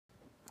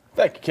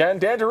Thank you, Ken.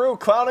 Dan Daru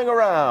clowning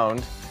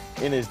around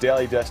in his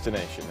daily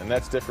destination, and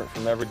that's different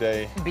from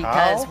everyday.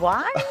 Because How?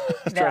 why?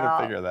 Trying to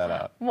figure that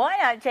out. Why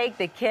not take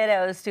the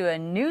kiddos to a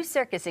new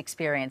circus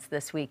experience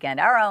this weekend?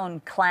 Our own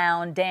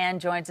clown, Dan,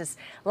 joins us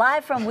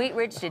live from Wheat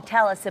Ridge to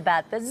tell us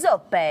about the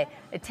Zoppe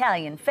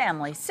Italian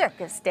family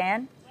circus.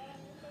 Dan?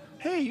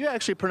 Hey, you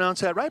actually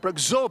pronounced that right, Brooke.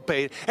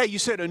 Zoppe. Hey, you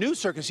said a new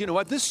circus. You know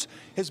what? This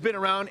has been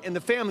around in the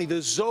family,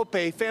 the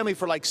Zoppe family,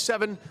 for like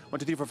 7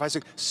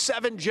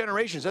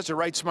 generations. That's a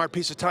right smart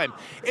piece of time.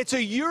 It's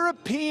a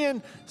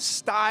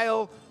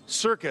European-style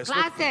circus.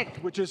 Classic.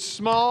 Which is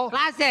small.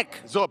 Classic.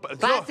 Zoppe.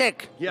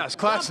 Classic. Yes,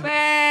 classic.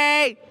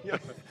 Zoppe. Yeah,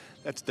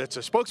 that's a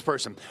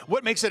spokesperson.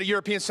 What makes it a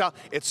European style?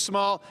 It's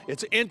small,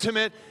 it's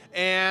intimate,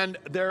 and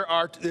there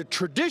are the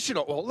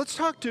traditional. Well, let's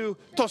talk to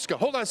Tosca.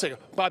 Hold on a second.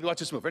 Bobby, watch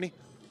this move. Ready?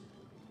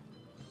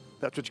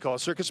 That's what you call a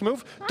circus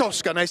move. Hi.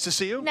 Tosca, nice to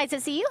see you. Nice to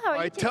see you. How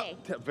are you today?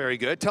 Very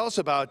good. Tell us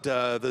about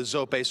the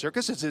Zoppe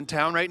Circus. It's in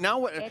town right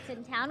now. It's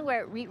in town. We're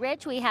at Wheat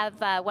Ridge. We have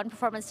one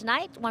performance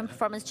tonight, one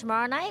performance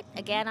tomorrow night,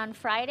 again on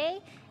Friday,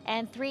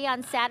 and 3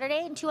 on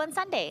Saturday and 2 on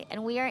Sunday.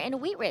 And we are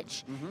in Wheat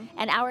Ridge.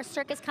 And our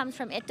circus comes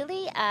from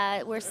Italy.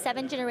 We're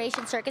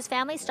 7-generation circus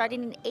family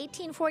starting in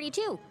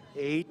 1842.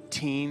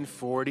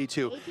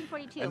 1842.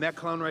 1842. And that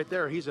clown right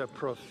there, he's a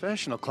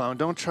professional clown.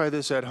 Don't try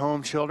this at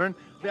home, children.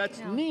 That's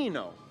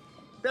Nino.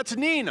 That's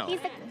Nino.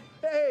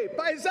 Hey,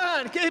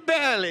 paisan, che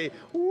belli.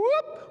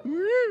 Whoop.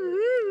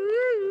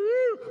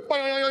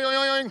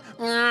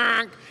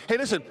 Hey,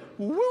 listen.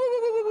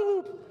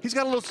 He's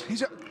got a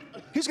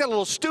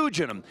little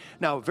stooge in him.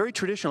 Now, very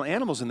traditional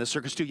animals in this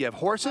circus too. You have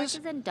horses.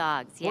 Horses and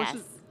dogs, yes.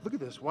 Horses. Look at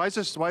this. Why is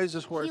this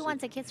horse? He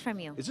wants a kiss from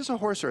you. Is this a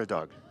horse or a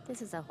dog?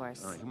 This is a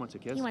horse. He wants a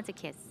kiss? He wants a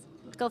kiss.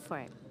 Go for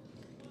it.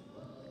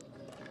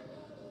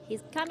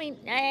 He's coming.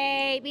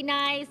 Hey, be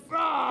nice. He's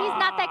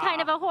not that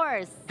kind of a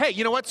horse. Hey,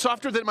 you know what?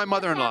 Softer than my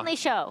mother-in-law. Family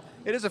show.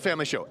 It is a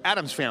family show.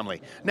 Adam's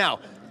family. Now,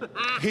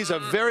 he's a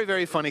very,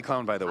 very funny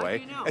clown, by the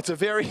way. It's a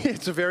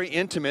very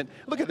intimate.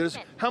 Look at this.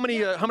 How many?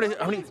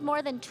 He's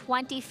more than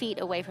 20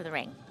 feet away from the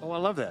ring. Oh, I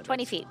love that.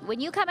 20 feet. When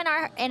you come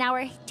in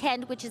our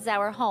tent, which is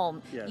our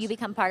home, Yes. you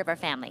become part of our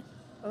family.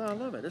 Oh, I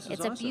love it. This is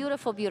awesome. It's a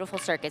beautiful, beautiful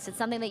circus. It's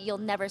something that you'll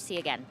never see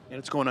again. And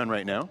it's going on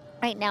right now?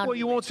 Right now. Well,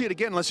 you won't see it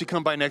again unless you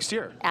come by next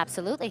year.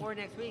 Absolutely. Or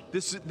next week.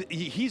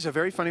 He's a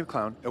very funny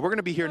clown. And we're going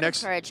to be here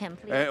next. Encourage him,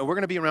 please. We're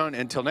going to be around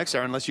until next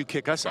hour unless you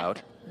kick us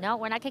out. No,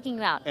 we're not kicking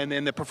you out. And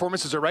then the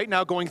performances are right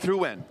now going through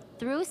when?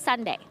 Through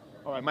Sunday.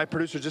 All right, my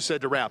producer just said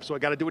to rap, so I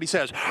got to do what he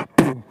says.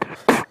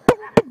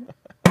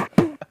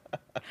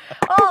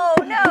 Oh,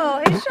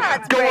 no, his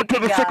shot's Going to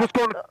breaking the up. circus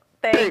corner.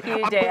 Thank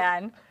you,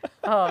 Dan.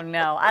 Oh,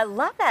 no. I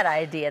love that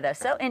idea, though.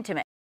 So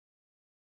intimate.